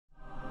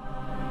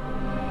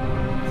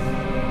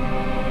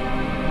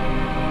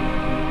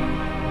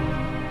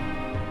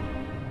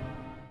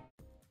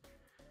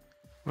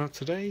Well,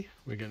 today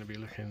we're going to be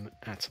looking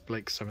at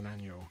Blake 7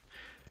 Annual.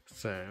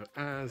 So,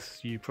 as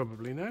you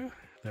probably know,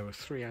 there were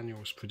 3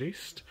 annuals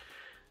produced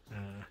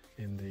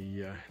in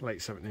the late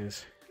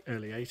 70s,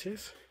 early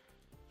 80s.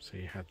 So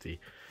you had the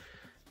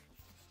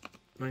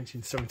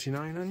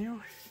 1979 annual,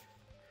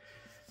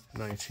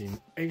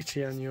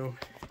 1980 annual,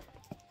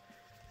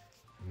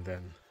 and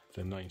then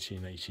the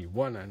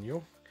 1981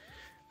 annual.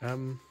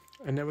 And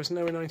there was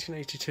no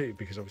 1982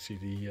 because obviously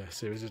the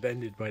series had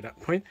ended by that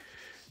point.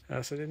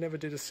 So they never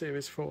did a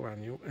Series 4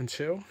 annual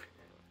until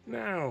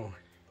now.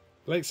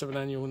 Blake 7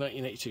 Annual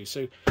 1982.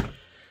 So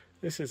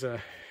this is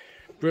a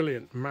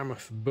brilliant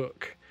mammoth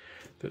book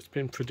that's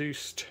been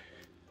produced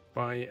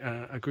by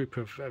a group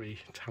of very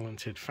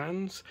talented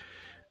fans,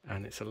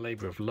 and it's a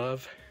labour of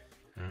love.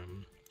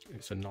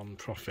 It's a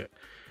non-profit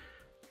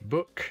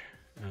book,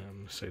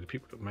 so the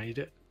people that made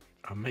it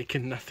are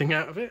making nothing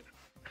out of it,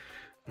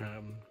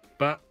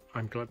 but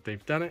I'm glad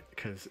they've done it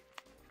because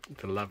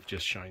the love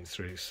just shines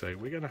through. So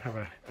we're going to have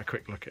a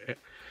quick look at it.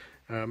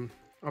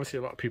 Obviously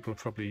a lot of people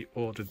have probably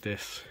ordered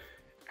this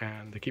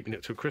and they're keeping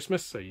it till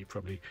Christmas, so you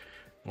probably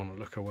want to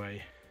look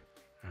away,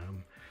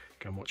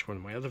 go and watch one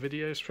of my other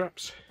videos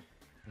perhaps,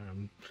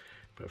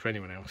 but for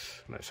anyone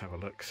else, let's have a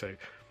look. So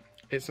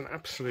it's an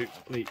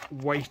absolutely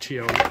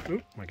weighty old,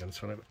 oh my gun's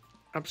fell over,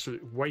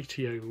 absolute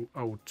weighty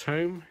old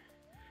tome.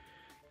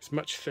 It's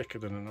much thicker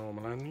than a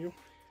normal annual,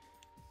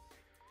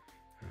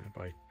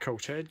 by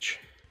Colt Edge.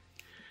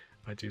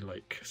 I do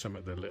like some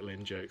of the little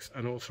in-jokes.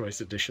 Unauthorized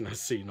edition as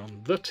seen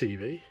on the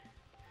TV.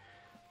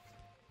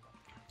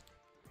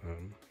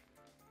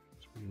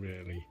 It's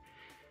really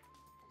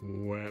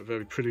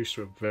very produced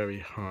to a very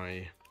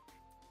high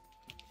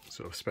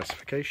sort of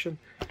specification.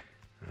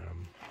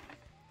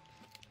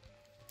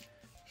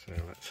 So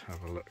let's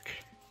have a look.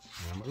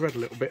 I read a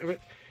little bit of it.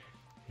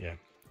 Yeah,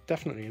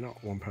 definitely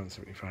not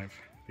 £1.75.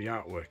 The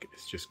artwork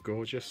is just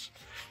gorgeous.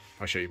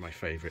 I'll show you my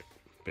favourite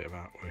bit of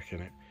artwork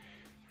in it.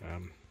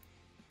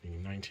 The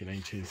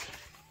 1980s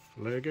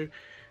logo.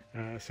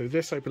 So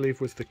this, I believe,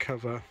 was the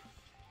cover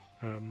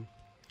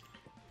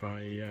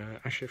by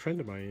actually a friend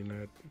of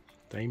mine,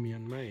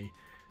 Damien May.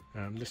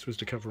 This was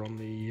the cover on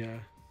the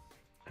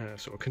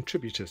sort of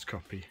contributors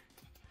copy,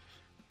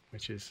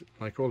 which is,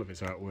 like all of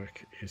his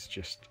artwork, is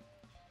just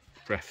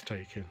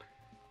breathtaking.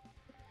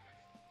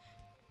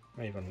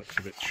 Avon looks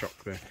a bit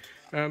shocked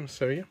there.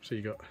 So yeah, so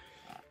you got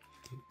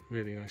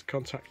really nice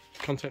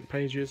content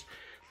pages.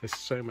 There's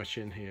so much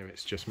in here,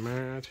 it's just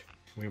mad.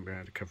 We won't be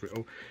able to cover it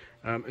all,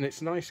 and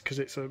it's nice because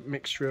it's a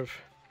mixture of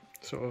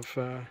sort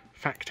of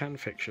fact and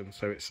fiction.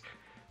 So it's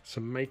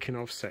some making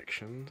of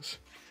sections,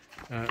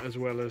 as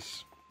well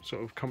as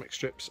sort of comic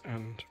strips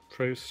and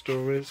prose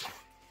stories.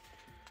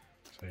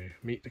 So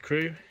meet the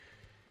crew,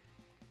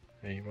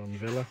 Avon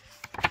Villa,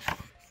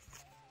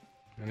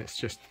 and it's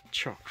just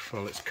chock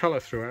full. It's colour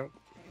throughout.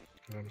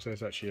 So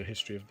there's actually a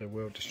history of the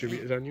World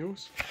Distributed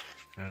Annuals.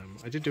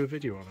 I did do a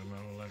video on them.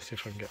 I'll see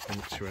if I can get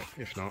linked to it.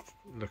 If not,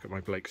 look at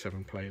my Blake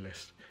 7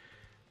 playlist.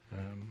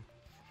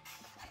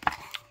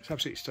 It's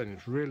absolutely stunning.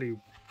 It's really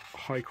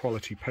high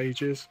quality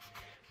pages.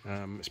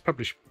 It's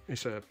published.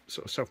 It's a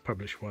sort of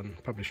self-published one,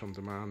 published on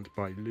demand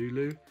by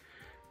Lulu.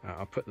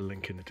 I'll put the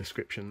link in the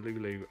description.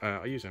 Lulu,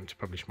 I use them to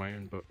publish my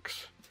own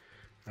books,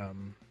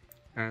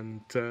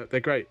 and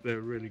they're great. They're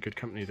a really good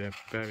company. They're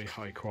very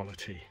high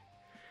quality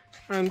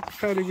and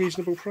fairly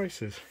reasonable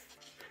prices.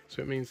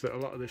 So it means that a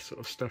lot of this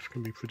sort of stuff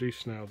can be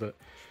produced now that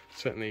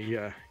certainly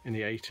in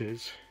the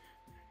 80s,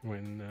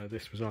 when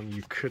this was on,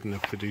 you couldn't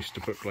have produced a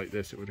book like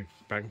this. It would have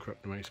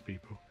bankrupted most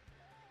people.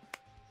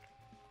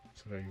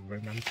 It's a very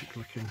romantic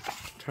looking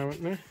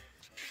talent there.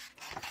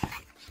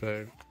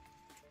 So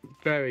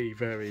very,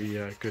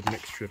 very good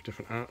mixture of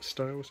different art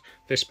styles.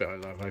 This bit I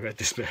love. I read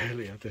this bit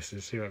earlier. This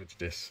is whoever did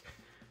this.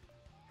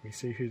 Can we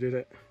see who did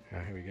it?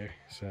 Ah, here we go.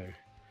 So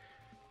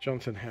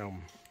Jonathan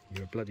Helm.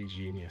 You're a bloody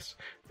genius.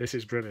 This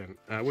is brilliant.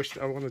 I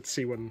wanted to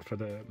see one for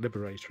the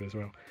Liberator as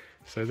well.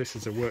 So this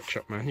is a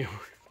workshop manual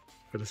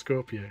for the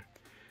Scorpio,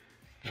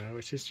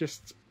 which is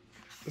just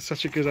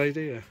such a good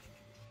idea.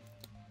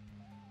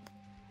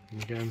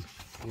 And again,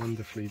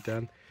 wonderfully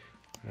done.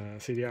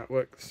 See the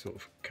artwork, sort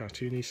of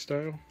cartoony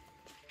style.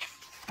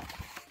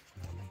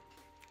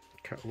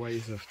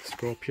 Cutaways of the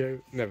Scorpio.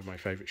 Never my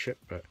favourite ship,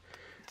 but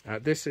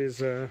this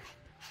is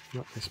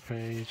not this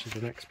page,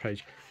 the next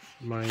page.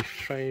 My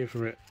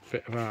favourite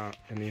bit of art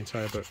in the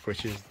entire book,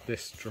 which is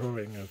this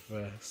drawing of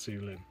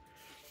Sulin,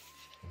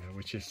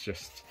 which is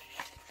just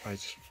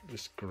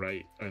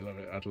great. I love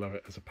it. I'd love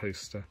it as a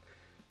poster.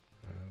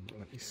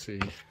 Let me see.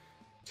 It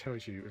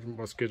tells you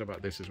what's good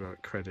about this as well.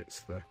 It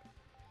credits the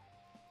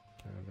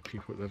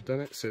people that have done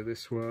it. So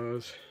this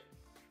was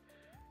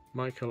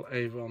Michael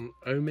Avon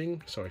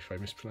Oming. Sorry if I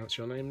mispronounced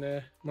your name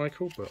there,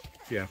 Michael, but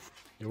yeah,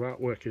 your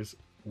artwork is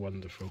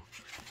wonderful.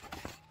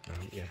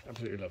 Yeah,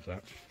 absolutely love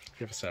that. If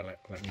you ever sell it,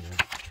 let me know.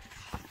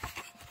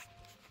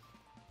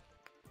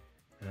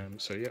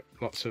 So yeah,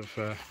 lots of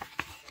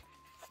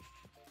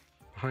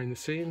behind the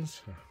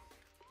scenes,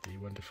 the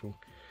wonderful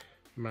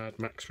Mad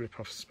Max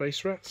rip-off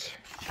Space Rats.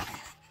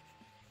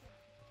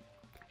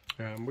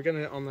 We're going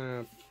to, on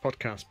the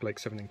podcast Blake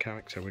 7 in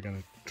Character, we're going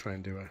to try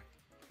and do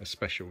a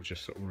special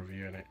just sort of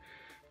reviewing it.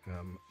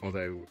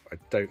 Although I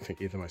don't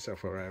think either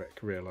myself or Eric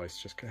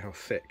realised just how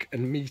thick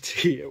and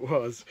meaty it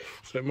was,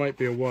 so it might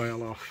be a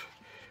while off.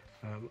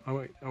 I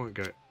won't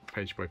go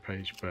page by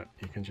page, but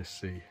you can just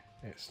see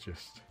it's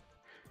just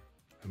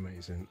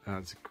amazing.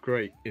 It's a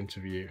great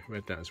interview,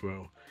 read that as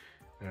well,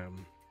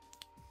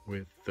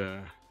 with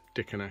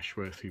Dickon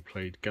Ashworth, who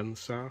played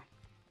Gunsar,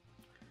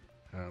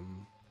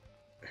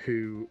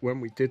 who,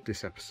 when we did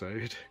this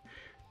episode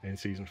in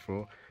season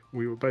 4,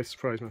 we were both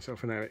surprised,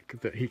 myself and Eric,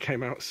 that he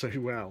came out so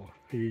well.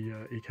 He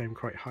came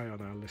quite high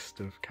on our list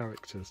of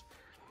characters.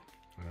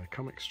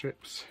 Comic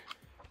strips,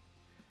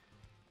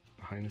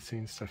 behind the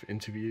scenes stuff,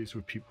 interviews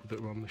with people that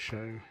were on the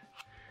show.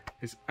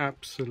 It's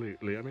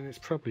absolutely, I mean, it's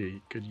probably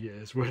a good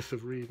year's worth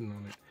of reading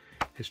on it.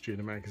 History of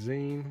the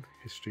magazine,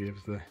 history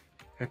of the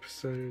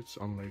episodes,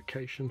 on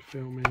location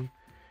filming.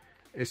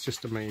 It's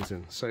just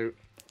amazing. So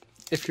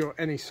if you're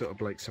any sort of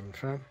Blake 7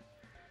 fan,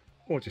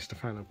 or just a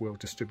fan of World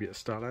Distributor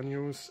style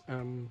annuals,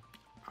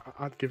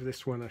 I'd give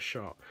this one a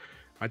shot.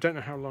 I don't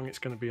know how long it's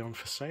going to be on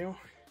for sale.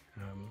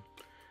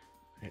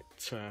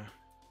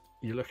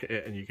 You look at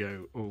it and you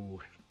go,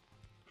 oh,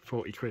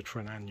 40 quid for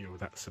an annual,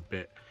 that's a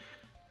bit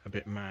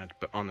mad,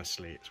 but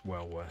honestly it's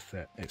well worth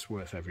it. It's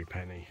worth every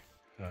penny.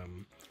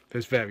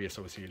 There's various,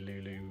 obviously,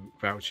 Lulu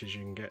vouchers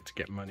you can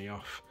get money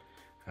off.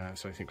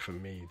 So I think for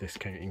me, this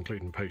came,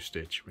 including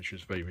postage, which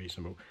was very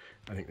reasonable,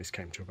 I think this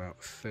came to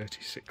about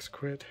 36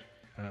 quid.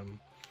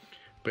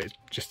 But it's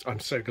just, I'm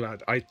so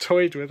glad I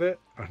toyed with it.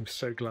 I'm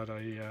so glad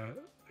I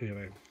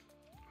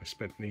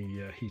spent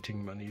the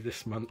heating money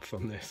this month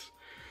on this.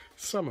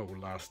 Summer will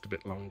last a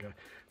bit longer.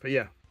 But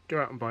yeah,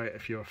 go out and buy it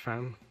if you're a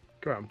fan.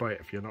 Go out and buy it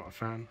if you're not a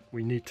fan.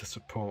 We need to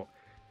support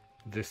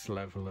this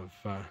level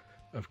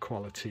of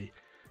quality.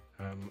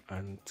 I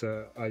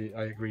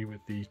agree with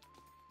the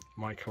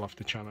Michael off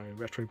the channel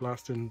Retro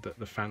Blasting that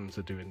the fans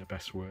are doing the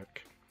best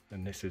work,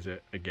 and this is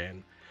it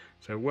again.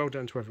 So well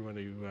done to everyone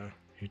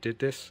who did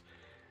this.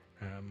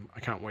 I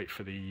can't wait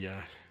for the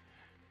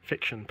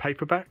fiction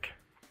paperback.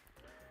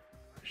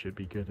 That should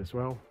be good as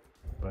well.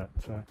 But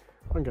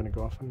I'm going to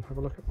go off and have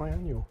a look at my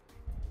annual.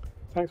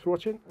 Thanks for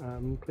watching.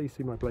 Please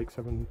see my Blake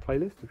 7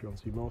 playlist if you want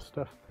to see more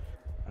stuff.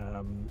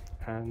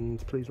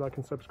 And please like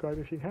and subscribe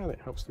if you can. It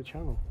helps the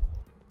channel.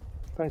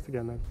 Thanks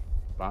again then.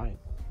 Bye.